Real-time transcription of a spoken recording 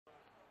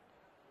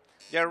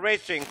They're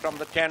racing from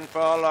the 10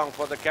 furlong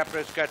for the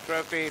Caprisca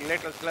Trophy.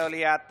 Little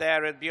slowly out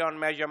there is Beyond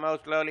Measure.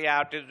 Most slowly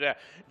out is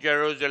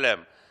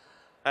Jerusalem.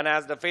 And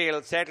as the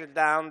field settled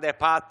down, they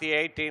passed the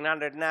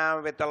 1800 now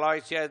with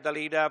Aloysia as the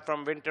leader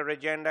from Winter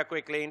Agenda.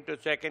 Quickly into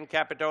second,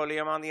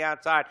 Capitolium on the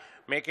outside.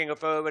 Making a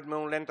forward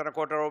move, length and a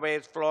quarter away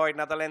is Floyd.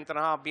 Another length and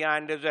a half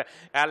behind is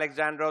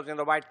Alexandros in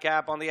the white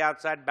cap on the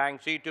outside.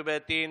 Banksy to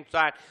the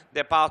inside.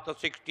 They passed the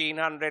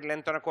 1600,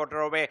 length and a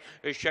quarter away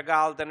is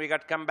Chagall. Then we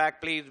got Come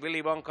Back Please,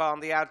 Willy Wonka on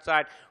the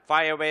outside.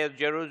 Fireaway is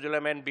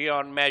Jerusalem and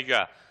Beyond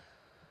Measure.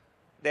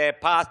 They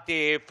pass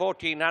the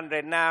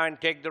 1400 now and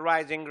take the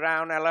rising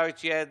ground.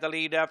 Aloysia is the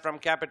leader from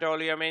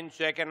Capitolium in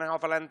second.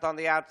 Half a length on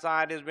the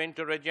outside is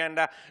Winter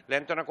Agenda.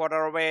 Length and a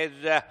quarter away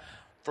is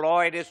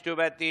Floyd is to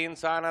bet the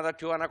inside. Another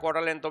 2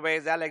 1/4 length away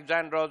is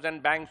Alexandros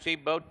and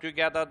Banksy both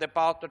together. They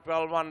pass the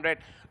 1200.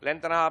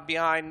 Length and a half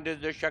behind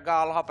is the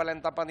Chagall. Half a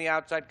length up on the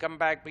outside. Come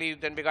Back Please.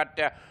 Then we got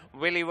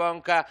Willy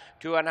Wonka.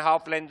 2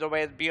 1/2 lengths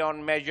away is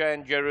Beyond Measure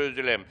and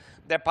Jerusalem.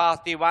 They pass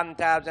the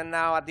 1000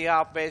 now at the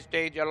halfway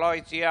stage.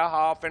 Aloysia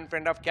half in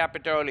front of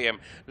Capitolium.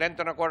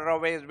 Length and a quarter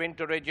away is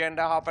Winter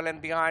Agenda. Half a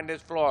length behind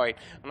is Floyd.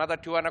 Another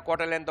 2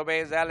 1/4 length away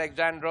is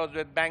Alexandros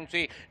with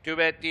Banksy to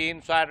bet the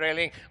inside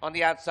railing. On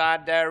the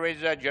outside there is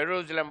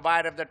Jerusalem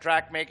wide of the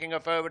track making a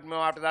forward move.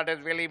 After that is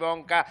Willy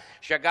Wonka.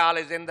 Chagall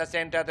is in the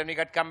center. Then we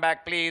got Come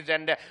Back Please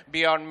and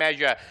Beyond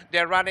Measure.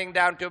 They're running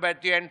down to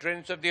bet the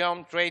entrance of the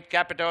home straight.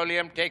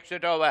 Capitolium takes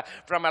it over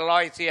from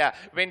Aloysia.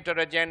 Winter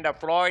Agenda.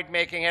 Floyd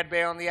making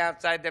headway on the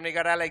outside. Then we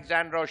got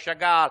Alexandro,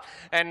 Chagall,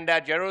 and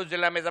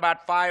Jerusalem is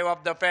about 5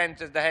 off the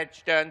fence as the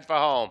hedge turns for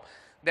home.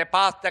 They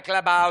pass the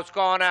clubhouse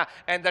corner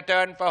and the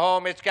turn for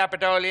home is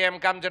Capitolium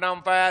comes in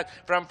on first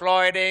from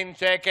Floyd in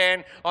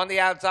second. On the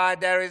outside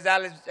there is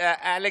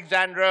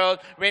Alexandros.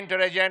 Winter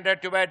Agenda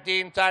toward the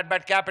inside,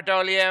 but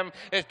Capitolium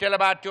is still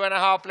about 2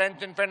 1/2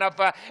 lengths in front of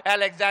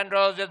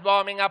Alexandros is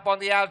warming up on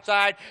the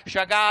outside.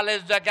 Chagall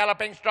is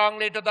galloping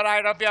strongly to the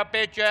right of your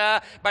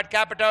picture, but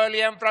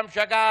Capitolium from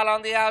Chagall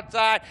on the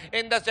outside.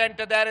 In the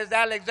center there is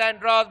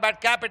Alexandros, but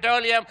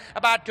Capitolium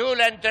about 2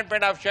 lengths in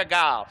front of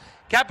Chagall.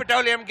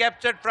 Capitolium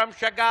gets it from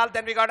Chagall.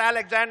 Then we got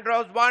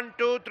Alexandros, 1,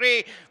 2,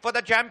 3 for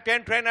the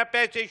champion trainer, P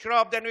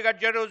Shroff. Then we got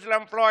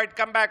Jerusalem, Floyd,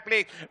 Come Back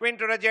Please,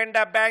 Winter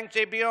Agenda,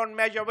 Banksy, Beyond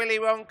Measure, Willy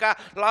Wonka.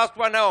 Last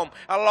one home,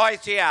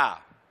 Aloysia.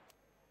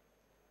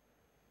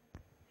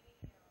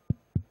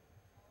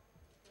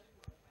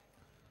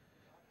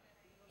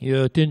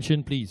 Your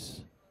attention,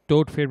 please.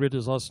 Toad favorite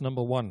is horse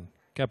number 1,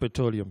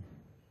 Capitolium.